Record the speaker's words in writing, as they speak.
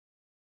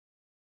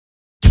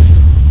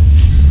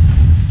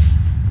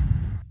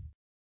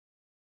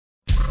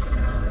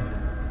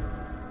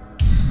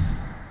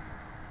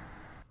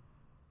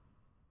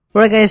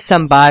Alright guys,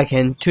 I'm back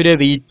and today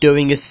we're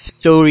doing a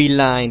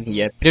storyline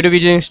here. Today we're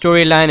doing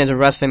storyline as a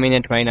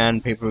Wrestlemania 29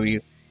 pay-per-view.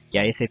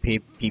 Yeah, it's a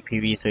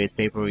PPV, so it's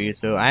pay-per-view.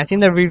 So I've seen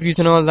the reviews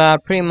and all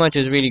that. Pretty much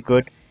is really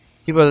good.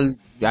 People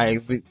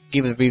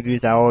give the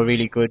reviews are all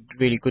really good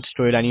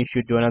storyline. You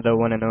should do another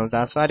one and all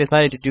that. So I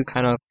decided to do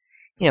kind of,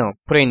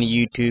 put it in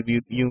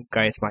YouTube. You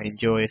guys might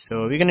enjoy.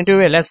 So we're gonna do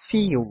it. Let's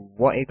see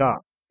what it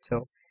got.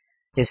 So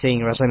it's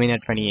saying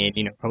Wrestlemania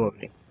 28.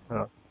 Probably.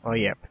 Oh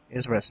yeah,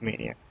 it's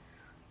Wrestlemania.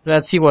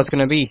 Let's see what's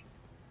gonna be.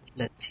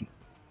 Let's see.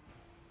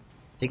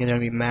 I think it's gonna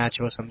be a match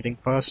or something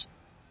first.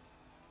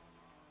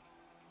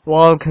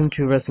 Welcome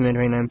to Wrestlemania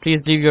 29.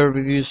 Please leave your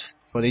reviews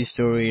for this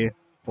story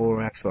or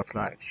Xbox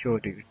Live. Sure,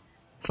 dude.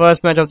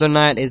 First match of the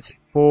night is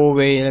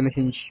 4-way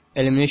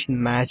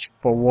elimination match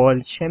for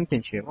World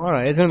Championship.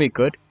 Alright, it's gonna be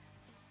good.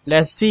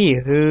 Let's see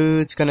who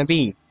it's gonna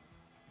be.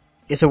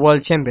 It's a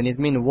World Champion. It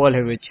means World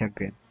Heavyweight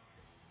Champion.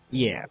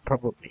 Yeah,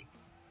 probably.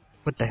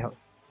 What the hell?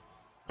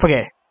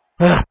 Forget it.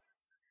 Ugh.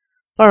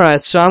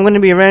 Alright, so I'm gonna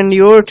be Randy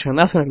Orton.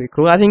 That's gonna be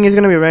cool. I think he's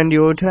gonna be Randy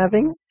Orton, I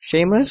think.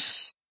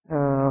 Sheamus?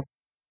 I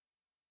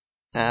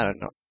don't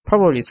know.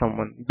 Probably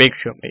someone. Big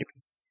Show, maybe.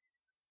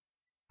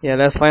 Yeah,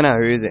 let's find out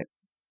who is it.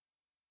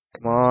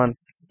 Come on.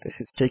 This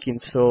is taking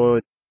so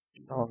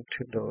long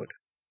to load.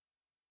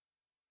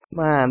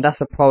 Man, that's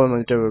the problem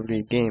with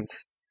WWE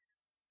games.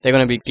 They're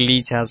gonna be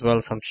glitch as well.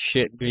 Some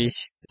shit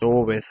glitch.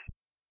 Always.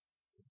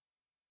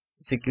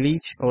 It's a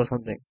glitch or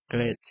something.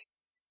 Glitch.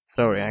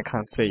 Sorry, I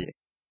can't say it.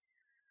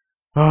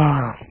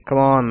 Oh, come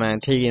on,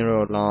 man. Taking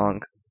real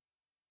long.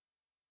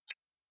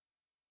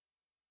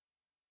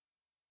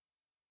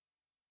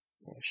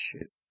 Oh,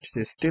 shit.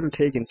 It's still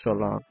taking so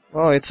long.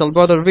 Oh, it's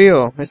Alberto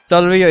Rio. It's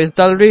Del Rio. It's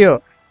Del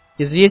Rio.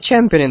 Is he a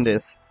champion in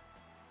this?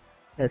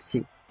 Let's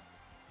see.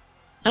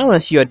 I don't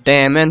want to see your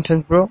damn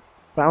entrance, bro.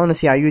 But I want to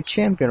see, are you a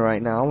champion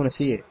right now? I want to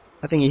see it.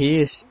 I think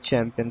he is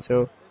champion,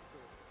 so...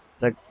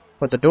 Like,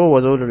 but the door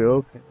was already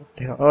open. What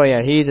the hell? Oh,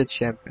 yeah, he's a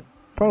champion.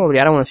 Probably,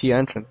 I don't want to see your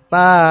entrance.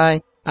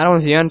 Bye! I don't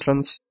want to see your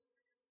entrance.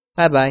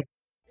 Bye-bye.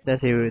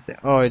 Let's see who it's.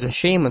 Oh, it's a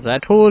Sheamus. I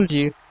told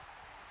you.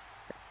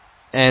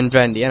 And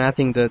Randy, and I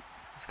think that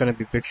it's gonna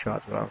be Big Show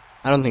as well.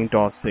 I don't think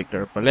Dolph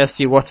Ziggler, but let's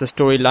see what the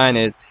storyline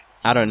is.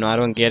 I don't know. I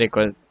don't get it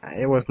because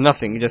it was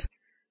nothing. Just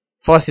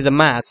first is a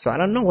match, so I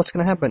don't know what's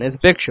gonna happen. It's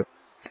Big Show,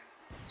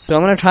 so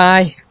I'm gonna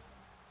try.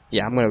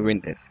 Yeah, I'm gonna win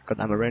this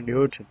because I'm a Randy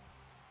Orton.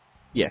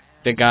 Yeah,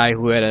 the guy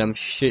who had a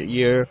shit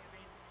year.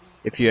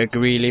 If you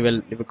agree, leave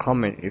a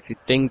comment. If you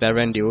think that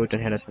Randy Orton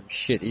had some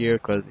shit year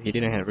because he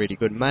didn't have a really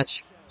good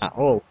match at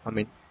all. I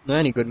mean, not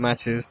any good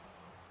matches.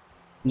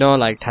 No,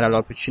 like title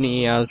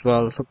opportunity as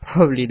well. So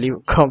probably leave a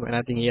comment.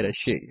 I think he had a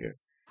shit year.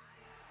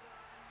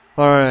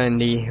 Alright,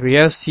 Andy. We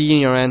have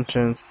seen your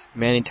entrance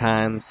many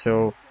times.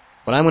 So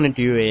what I'm gonna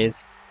do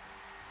is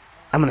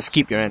I'm gonna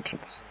skip your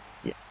entrance.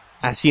 Yeah,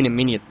 I've seen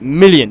it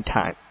million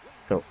times.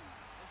 So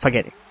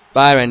forget it.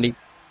 Bye, Randy.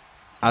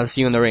 I'll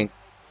see you in the ring.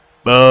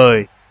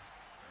 Bye.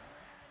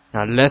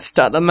 Now let's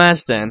start the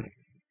match then.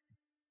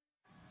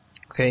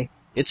 Okay,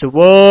 it's a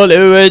World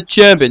Heavyweight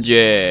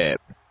Championship.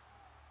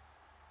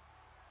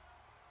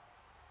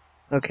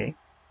 Okay,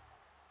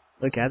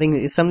 I think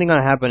it's something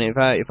gonna happen if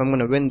I'm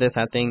gonna win this.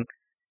 I think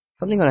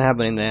something gonna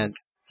happen in the end.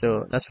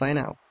 So let's find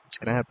out what's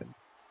gonna happen.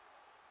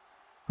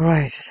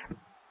 Alright,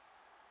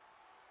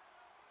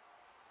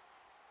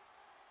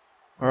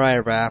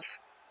 Raph.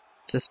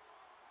 Just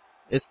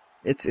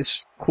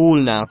it's cool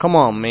now. Come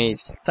on, mate.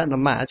 Start the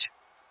match.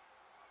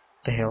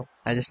 What the hell?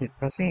 I just need to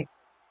press A.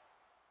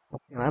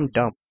 Okay, I'm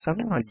dumb.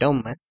 Something I'm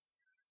dumb, man.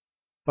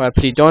 Alright,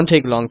 please don't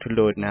take long to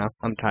load now.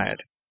 I'm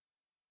tired.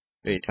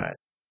 Very tired.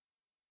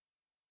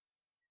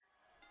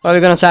 Well,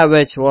 we're gonna start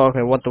with. Well,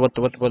 okay, what the hell?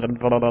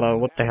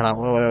 What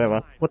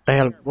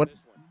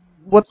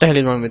the hell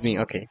is wrong with me?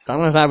 Okay, so I'm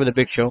gonna start with the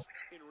Big Show.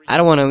 I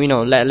don't wanna,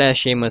 let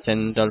Sheamus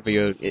and Del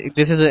Rio.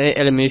 This is an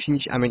elimination.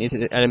 I mean, it's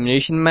an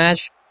elimination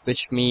match,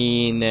 which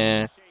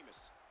mean,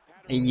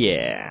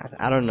 yeah,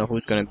 I don't know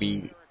who's gonna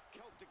be.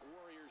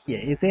 Yeah,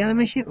 is it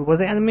animation?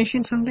 Was it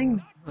animation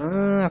something?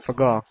 I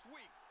forgot.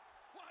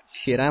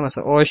 Shit, I must.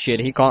 Oh shit,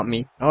 he caught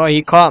me. Oh,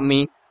 he caught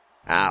me.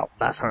 Ow,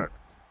 that's hurt.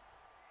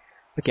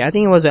 Okay, I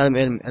think it was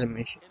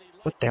animation.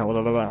 What the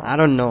hell? I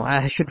don't know.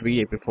 I should read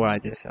it before I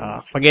just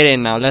forget it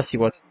now. Let's see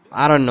what's.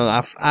 I don't know.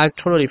 I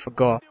totally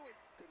forgot.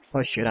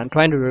 Oh shit, I'm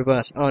trying to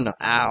reverse. Oh no,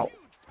 ow!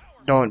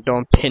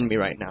 Don't pin me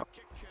right now.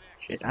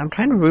 Shit, I'm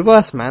trying to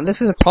reverse, man.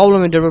 This is a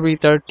problem with WWE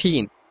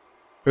 13.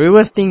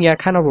 Reverse thing, yeah,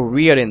 kind of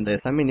weird in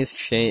this. I mean, it's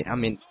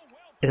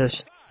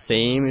it's the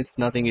same. It's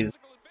nothing is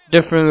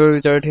different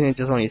with WWE 13. It's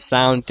just only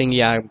sound thing.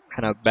 Yeah,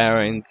 kind of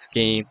better in this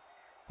game.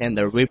 And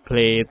the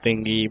replay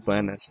thingy,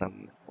 but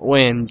some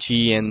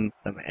OMG and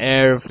some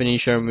air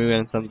finisher move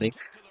and something.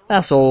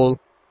 That's all.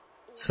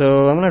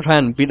 So I'm gonna try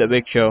and beat the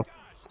Big Show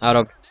out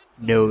of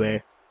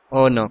nowhere.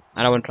 Oh no,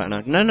 I don't want to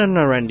try.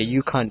 No, Randy,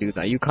 you can't do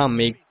that. You can't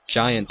make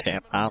giant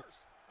tap, pal.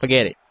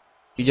 Forget it.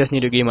 You just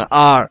need to give him an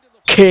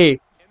RK.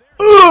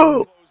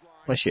 Oh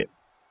shit.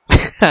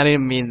 I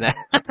didn't mean that.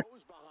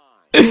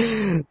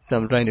 So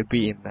I'm trying to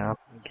beat him now.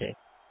 Okay.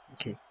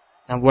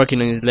 I'm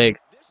working on his leg.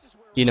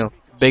 you know,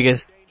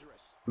 weakest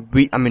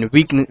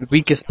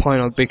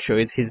point of Big Show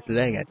is his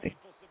leg, I think.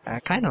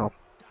 Kind of.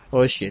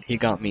 Oh shit, he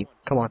got me.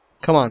 Come on,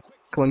 come on,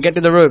 come on, get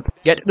to the rope.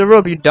 Get to the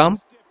rope, you dumb.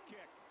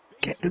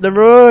 Get to the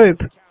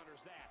rope.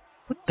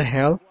 What the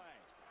hell?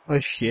 Oh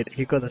shit,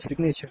 he got a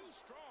signature.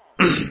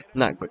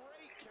 Not good.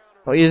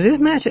 Oh, is this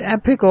match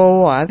epic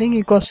or what? I think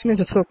he got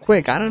signature so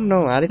quick. I don't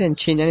know. I didn't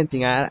change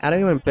anything. I don't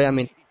even play. I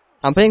mean,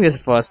 I'm playing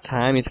this first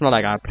time. It's not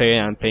like I'm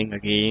playing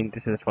again.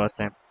 This is the first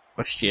time.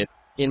 Oh shit,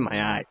 in my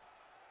eye.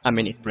 I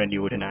mean, in Randy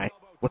Orton eye.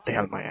 What the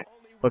hell, my eye?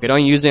 Okay,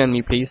 don't use it on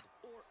me, please.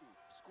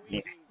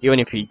 Yeah. Even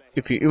if you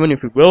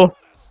will,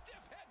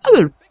 I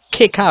will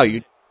kick out,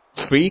 you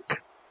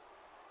freak.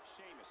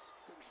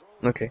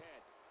 Okay.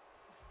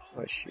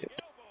 Oh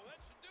shit.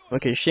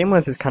 Okay,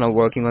 Sheamus is kind of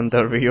working on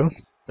the Rio.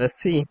 Let's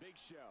see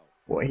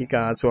what he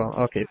got as well.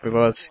 Okay,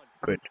 reverse.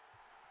 Good.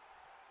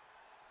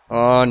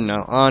 Oh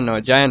no,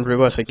 giant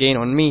reverse again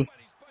on me.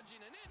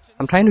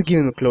 I'm trying to give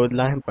him a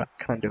clothesline, but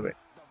can't do it.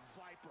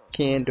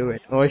 Can't do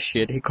it. Oh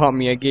shit, he caught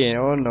me again.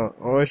 Oh no,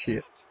 oh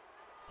shit.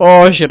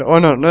 Oh shit, oh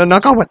no,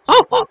 knock out one.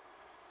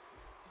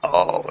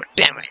 Oh,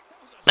 damn it.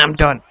 I'm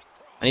done.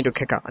 I need to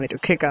kick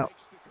out,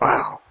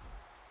 Wow.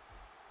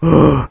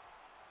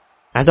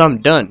 I thought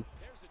I'm done.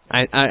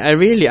 I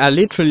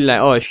literally like,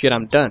 oh shit,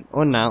 I'm done.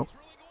 Oh now.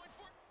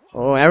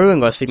 Oh,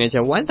 everyone got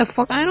signature. What the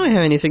fuck? I don't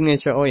have any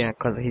signature. Oh yeah,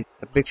 cause the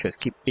Big Shows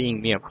keep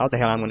beating me up. How the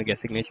hell I'm gonna get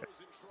signature?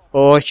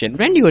 Oh shit,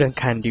 Randy Orton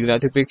can't do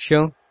that to Big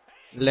Show.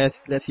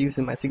 Let's use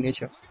my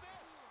signature.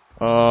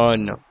 Oh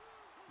no,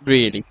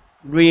 really,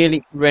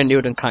 Randy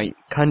Orton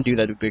can't do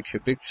that to Big Show.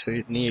 Big Show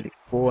is nearly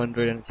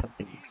 400 and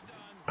something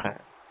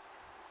pounds.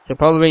 So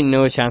probably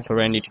no chance for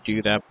Randy to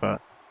do that. But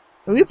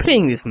we're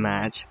playing this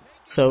match,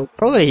 so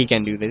probably he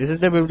can do that. This is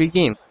the WWE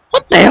game.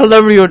 What the hell,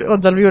 WWE? Oh,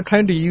 WWE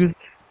trying to use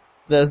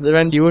the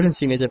Randy Orton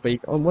signature, but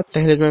oh, what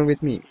the hell is wrong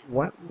with me?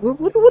 What?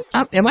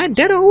 Am I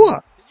dead or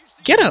what?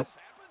 Get up!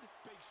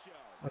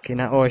 Okay,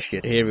 now, oh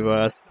shit, here we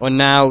was. Oh,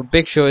 now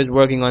Big Show is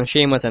working on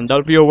Sheamus and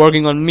WWE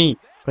working on me,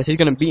 cause he's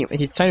trying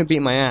to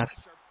beat my ass.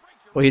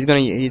 Well, he's gonna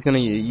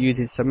use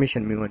his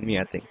submission move on me,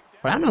 I think.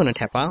 But I'm not gonna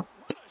tap out.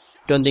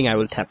 Don't think I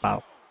will tap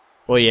out.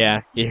 Oh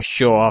yeah, it's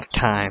show off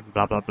time,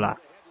 blah blah blah.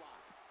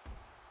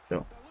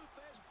 So,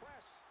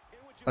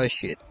 oh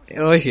shit,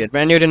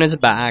 Randy Orton is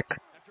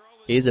back.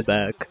 He's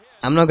back.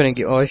 I'm not gonna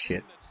give. Oh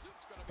shit.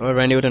 Oh,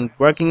 Randy Orton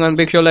working on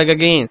Big Show leg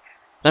again.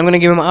 I'm gonna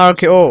give him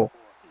RKO.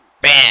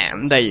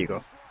 Bam! There you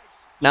go.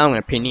 Now I'm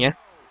gonna pin ya.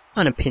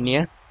 I'm gonna pin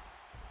ya.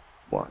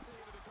 One.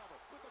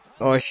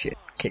 Oh shit.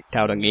 Kicked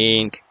out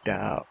again. Kicked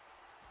out.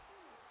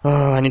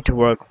 Oh, I need to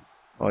work.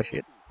 Oh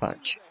shit.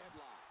 Punch.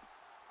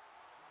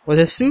 Was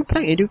it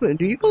suplex?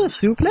 Do you call it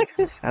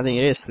suplexes? I think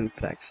it is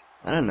suplex.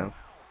 I don't know.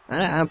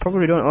 I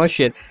probably don't. Oh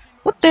shit.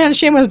 What the hell is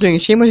Sheamus doing?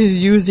 Sheamus is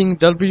using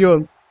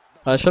W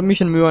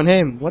submission move on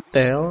him. What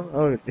the hell?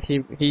 Oh,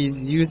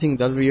 he's using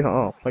W.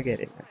 Oh, forget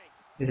it, man.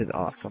 This is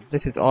awesome.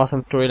 This is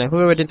awesome storyline.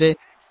 Whoever did it,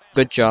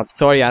 good job.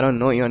 Sorry, I don't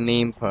know your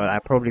name, but I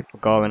probably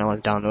forgot when I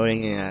was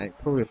downloading it. I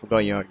probably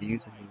forgot your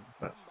username.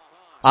 But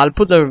I'll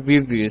put the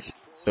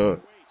reviews.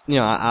 So you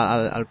know,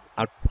 I'll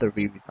put the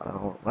reviews. I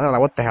don't know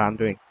what the hell I'm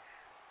doing.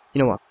 You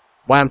know what?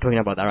 Why I'm talking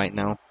about that right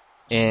now?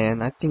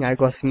 And I think I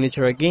got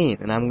signature again,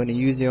 and I'm gonna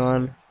use it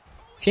on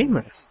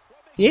Sheamus.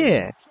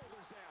 Yeah.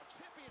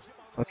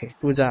 Okay,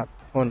 who's up?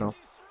 Oh no.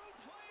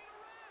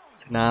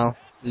 So now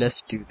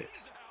let's do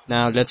this.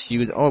 Now let's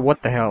use. Oh,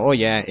 what the hell? Oh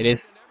yeah, it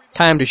is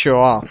time to show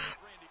off.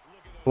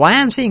 Why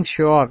I'm saying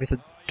show off? It's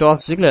a Dolph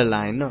Ziggler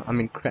line. No, I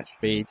mean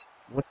catchphrase.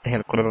 What the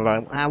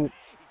hell?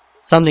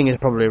 Something is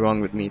probably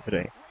wrong with me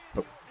today.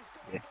 Oh,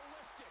 yeah.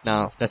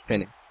 Now let's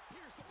pin him.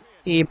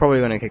 He's probably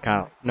gonna kick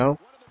out. No.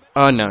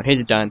 Oh no,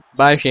 he's done.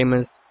 Bye,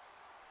 Sheamus.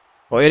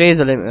 Oh, it is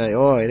a limit.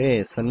 Oh, it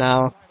is. So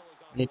now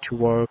I need to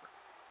work.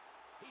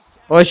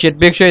 Oh shit,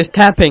 Big Show is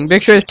tapping.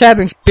 Big Show is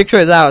tapping. Big Show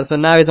is out. So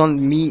now it's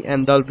on me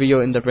and Del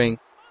Rio in the ring.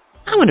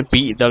 I'm gonna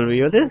beat Del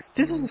Rio. This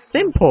is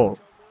simple.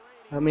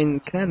 I mean,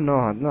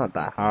 not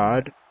that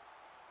hard.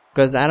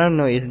 Cause I don't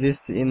know, is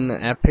this in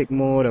epic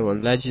mode or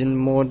legend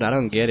mode? I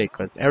don't get it.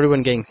 Cause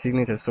everyone getting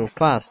signatures so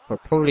fast.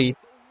 But probably,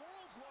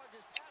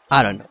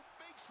 I don't know.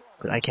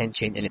 Cause I can't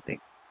change anything.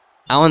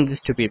 I want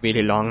this to be a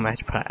really long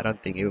match, but I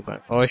don't think it will.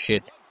 Oh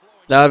shit,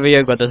 Del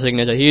Rio got the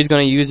signature. He's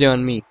gonna use it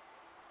on me.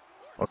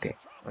 Okay.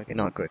 Okay,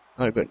 not good.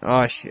 Not good.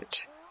 Oh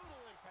shit.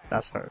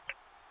 That's hurt.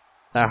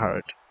 That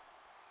hurt.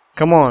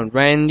 Come on,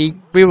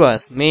 Randy.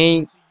 Reverse.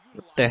 Me.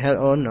 What the hell?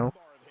 Oh no.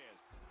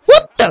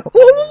 What the?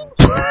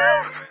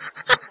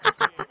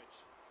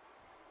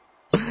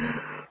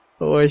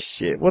 Oh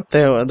shit. What the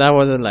hell? That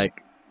wasn't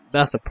like.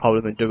 That's the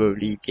problem with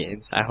WWE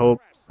games. I hope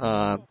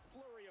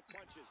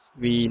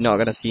we not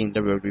gonna see in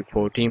WWE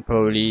 14.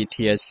 Probably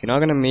TSQ not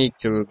gonna make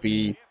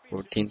WWE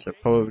 14. So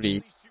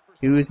probably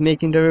who's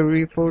making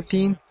WWE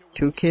 14?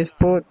 2K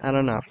Sport? I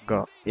don't know, I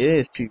forgot. It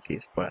is 2K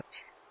Sport.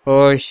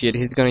 Oh shit,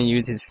 he's gonna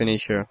use his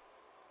finisher.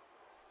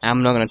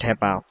 I'm not gonna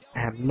tap out.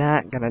 I'm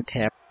not gonna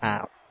tap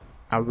out.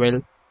 I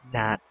will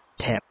not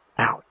tap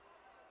out.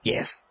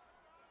 Yes.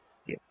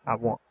 Yeah, I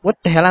won't. What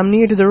the hell? I'm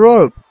near to the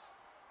rope.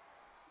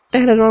 What the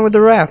hell is wrong with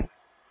the ref?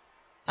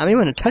 I'm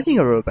even touching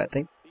a rope, I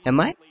think. Am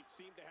I?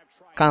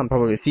 Can't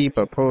probably see,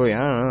 but probably, I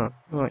don't know.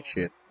 Oh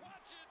shit.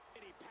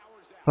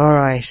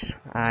 Alright,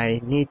 I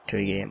need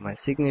to get my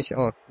signature.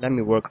 Oh, let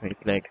me work on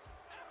his leg.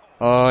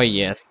 Oh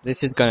yes,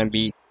 this is gonna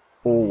be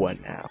over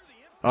now.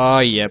 Oh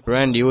yeah,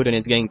 Randy Orton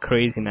is getting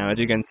crazy now. As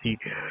you can see,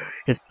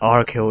 it's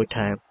RKO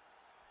time.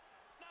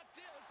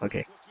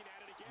 Okay.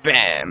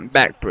 Bam!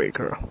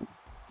 Backbreaker.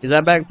 Is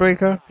that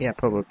backbreaker? Yeah,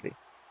 probably.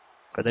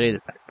 But that is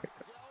a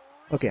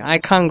backbreaker. Okay, I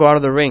can't go out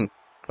of the ring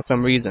for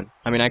some reason.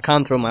 I mean, I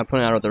can't throw my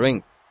opponent out of the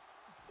ring.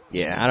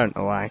 Yeah, I don't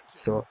know why.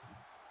 So,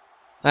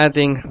 I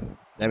think,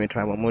 let me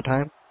try one more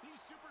time.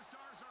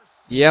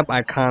 Yep,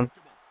 I can't.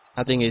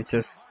 I think it's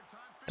just,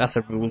 that's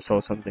a rule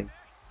or something.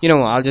 You know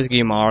what, I'll just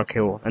give him an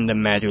RKO and the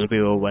match will be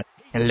over.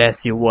 And let's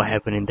see what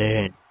happens in the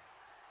end.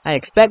 I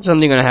expect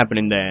something gonna happen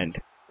in the end.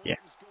 Yeah,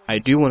 I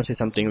do want to see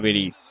something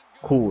really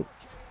cool.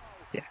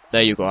 Yeah,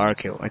 there you go,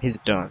 RKO, and he's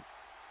done.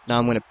 Now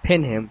I'm gonna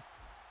pin him,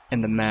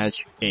 and the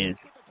match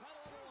is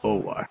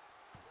over.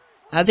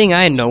 I think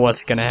I know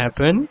what's gonna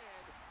happen.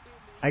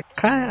 I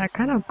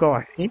kind of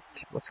got a hint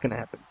what's gonna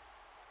happen.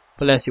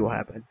 But let's see what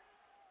happens.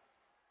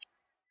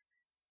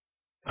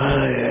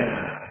 Oh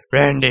yeah,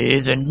 Randy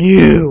is a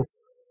new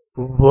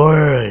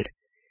world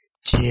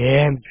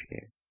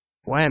champion.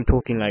 Why I'm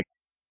talking like,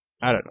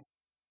 I don't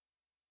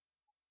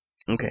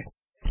know. Okay.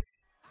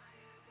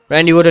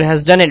 Randy Orton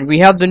has done it. We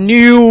have the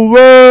new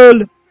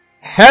world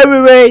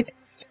heavyweight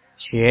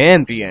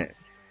champion.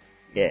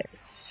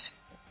 Yes.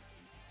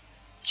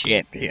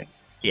 Champion.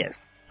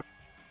 Yes.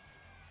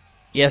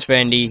 Yes,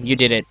 Randy, you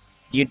did it.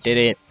 You did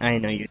it. I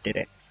know you did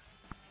it.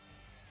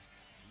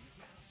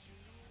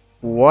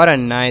 What a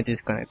night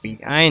it's gonna be.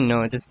 I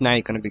know this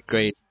night is gonna be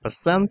great. But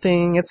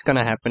something it's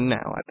gonna happen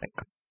now, I think.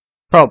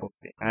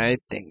 Probably, I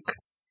think.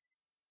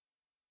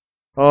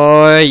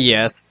 Oh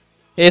yes.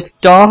 It's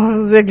Dolph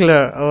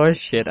Ziggler. Oh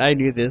shit, I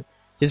knew this.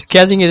 He's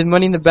catching his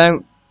money in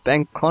the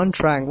bank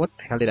contract. What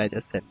the hell did I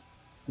just say?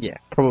 Yeah,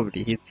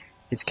 probably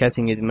he's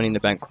catching his money in the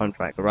bank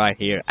contract right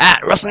here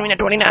at Wrestlemania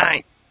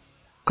 29.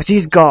 Cause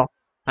he's got,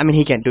 I mean,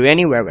 he can do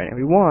anywhere whenever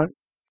he wants.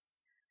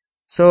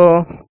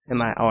 So,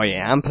 am I? Oh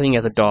yeah, I'm playing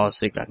as a Dolph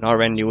Ziggler, not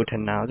Randy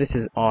Orton now. This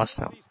is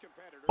awesome.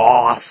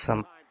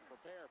 Awesome.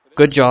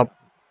 Good job.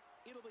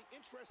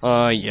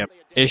 Oh yep,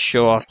 it's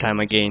show off time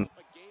again.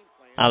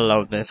 I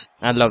love this.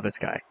 I love this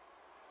guy.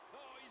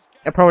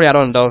 Yeah, probably I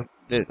don't love.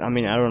 I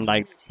mean, I don't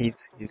like.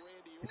 He's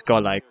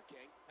got like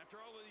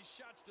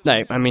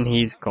I mean,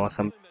 he's got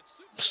some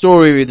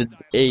story with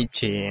the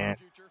AJ and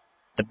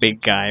the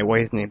big guy. What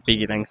is his name?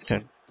 Biggie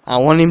Langston. I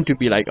want him to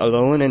be like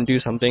alone and do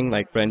something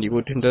like Randy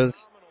Orton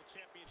does.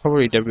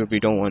 Probably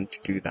WWE don't want to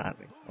do that.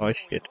 Oh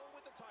shit.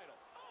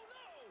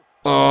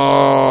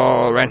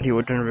 Oh, Randy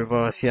Orton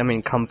reverse. Yeah, I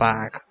mean, come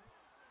back.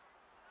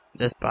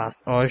 This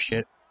pass. Oh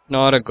shit.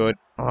 Not a good.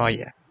 Oh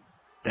yeah.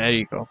 There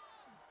you go.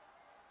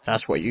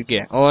 That's what you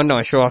get. Oh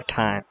no, show off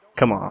time.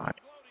 Come on.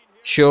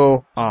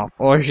 Show off.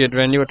 Oh shit,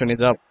 Randy Orton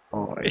is up.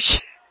 Oh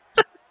shit.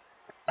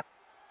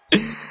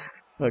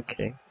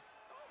 Okay.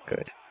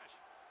 Good.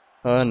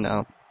 Oh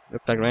no.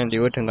 Looks like Randy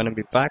Orton gonna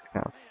be back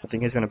now. I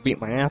think he's gonna beat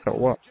my ass or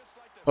what?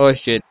 Oh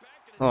shit.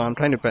 Oh, I'm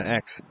trying to put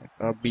X.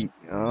 So beat.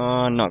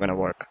 Oh, not gonna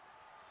work.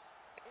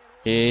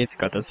 It's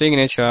got the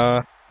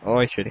signature.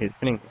 Oh shit, he's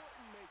winning.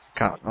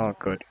 Count. Oh,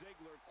 good.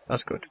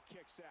 That's good.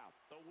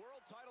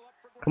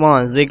 Come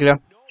on, Ziggler.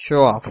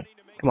 Show off.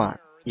 Come on.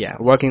 Yeah,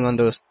 working on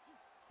those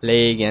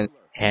leg and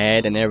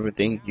head and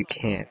everything. You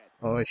can.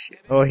 Oh shit.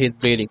 Oh, he's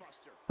bleeding.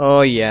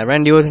 Oh yeah,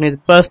 Randy Orton is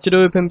busted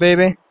open,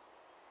 baby.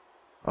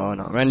 Oh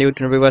no, Randy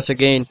Orton reverse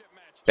again.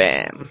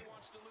 Bam.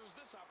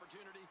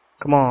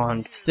 Come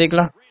on,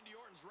 Ziggler.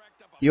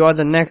 You are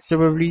the next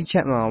WWE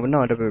champion. Well,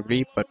 not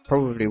WWE, but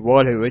probably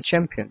World Heavyweight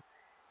Champion.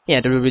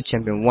 Yeah, WWE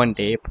Champion one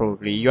day,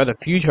 probably. You are the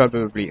future of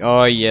WWE.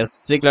 Oh yes,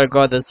 Ziggler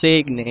got the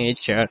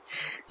signature.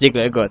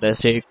 Ziggler got the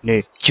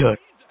signature.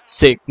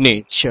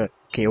 Signature.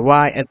 Okay,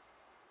 why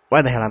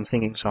the hell I'm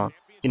singing song?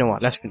 You know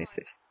what? Let's finish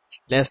this.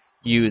 Let's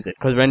use it.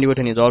 Because Randy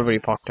Orton is already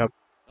fucked up.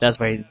 That's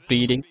why he's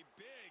bleeding.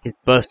 He's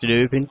busted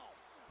open.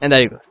 And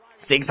there you go.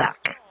 Zigzag.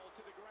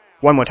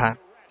 One more time.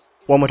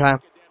 One more time.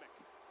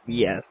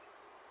 Yes.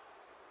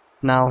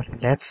 Now,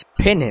 let's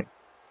pin him.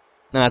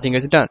 And I think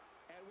it's done.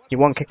 He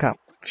won't kick up.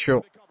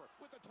 Sure.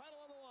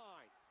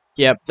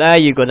 Yep, there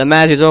you go. The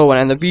match is over.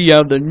 And we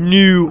have the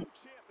new...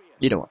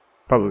 You know what?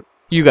 Probably.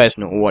 You guys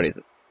know what is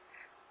it.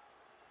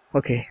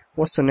 Okay,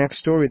 what's the next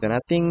story then? I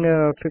think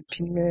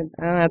 15 minutes.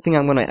 I think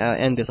I'm gonna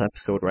end this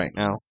episode right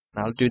now.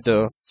 I'll do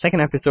the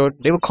second episode.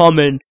 Leave a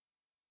comment.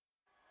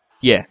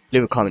 Yeah,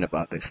 leave a comment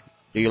about this.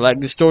 Do you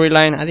like the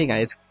storyline? I think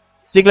guys,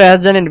 Ziggler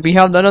has done it. We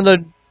have another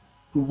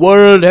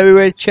World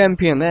Heavyweight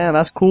Champion. Yeah,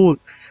 that's cool.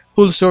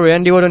 Cool story.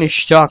 Randy Orton is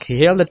shocked.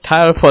 He held the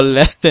title for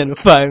less than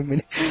 5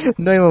 minutes.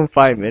 Not even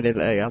 5 minutes.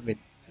 Like, I mean,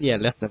 yeah,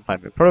 less than 5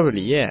 minutes.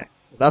 Probably, yeah.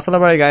 So that's all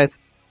about it, guys.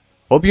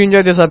 Hope you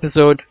enjoyed this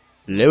episode.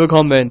 Leave a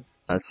comment.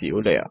 I'll see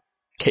you later.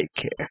 Take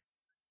care.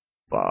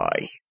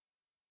 Bye.